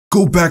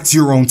Go back to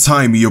your own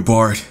time,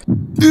 Eobard.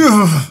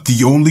 Ugh.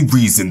 The only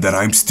reason that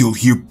I'm still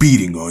here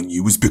beating on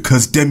you is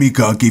because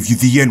Demigod gave you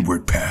the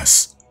N-word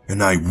pass,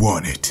 and I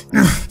want it.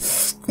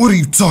 What are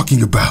you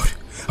talking about?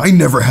 I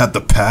never had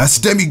the pass.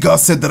 Demigod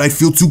said that I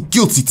feel too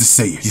guilty to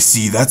say it. You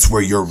see, that's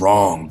where you're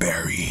wrong,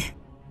 Barry.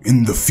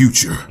 In the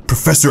future,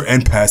 Professor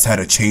N-Pass had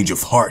a change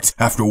of heart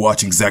after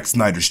watching Zack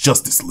Snyder's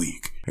Justice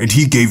League. And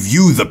he gave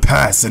you the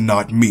pass and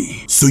not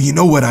me. So you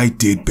know what I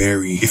did,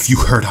 Barry? If you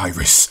hurt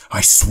Iris, I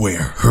swear,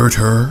 hurt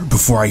her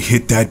before I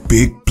hit that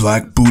big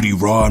black booty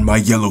raw on my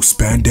yellow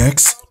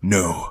spandex?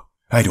 No,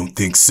 I don't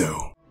think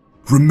so.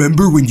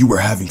 Remember when you were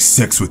having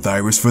sex with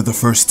Iris for the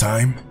first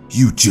time?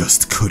 You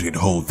just couldn't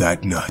hold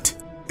that nut.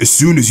 As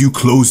soon as you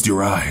closed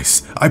your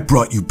eyes, I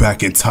brought you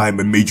back in time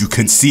and made you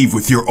conceive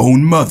with your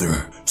own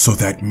mother. So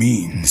that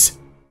means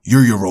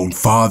you're your own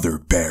father,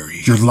 Barry.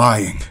 You're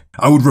lying.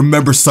 I would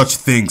remember such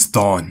things,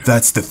 Thawne.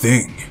 That's the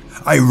thing.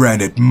 I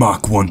ran at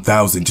Mach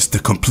 1000 just to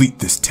complete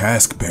this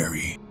task,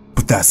 Barry.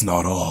 But that's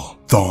not all.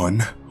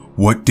 Thawne,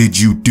 what did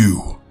you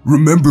do?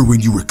 Remember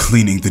when you were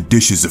cleaning the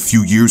dishes a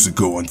few years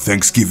ago on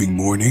Thanksgiving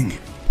morning?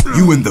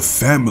 You and the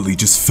family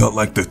just felt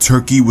like the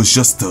turkey was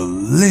just a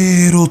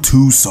little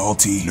too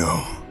salty.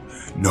 No,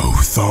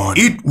 Thawne.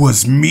 It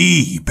was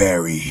me,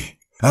 Barry.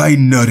 I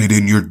nutted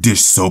in your dish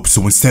soap,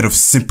 so instead of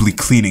simply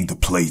cleaning the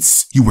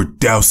plates, you were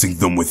dousing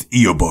them with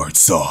Eobard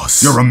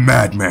sauce. You're a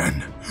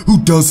madman.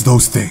 Who does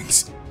those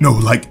things? No,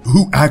 like,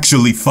 who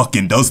actually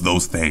fucking does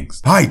those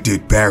things? I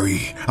did,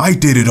 Barry. I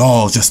did it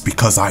all just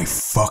because I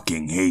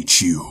fucking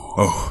hate you.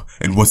 Oh,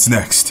 and what's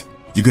next?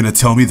 You gonna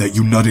tell me that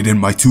you nutted in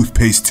my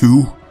toothpaste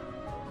too?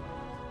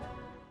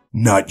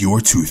 Not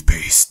your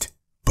toothpaste,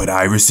 but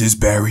Iris's,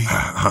 Barry.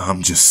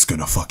 I'm just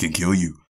gonna fucking kill you.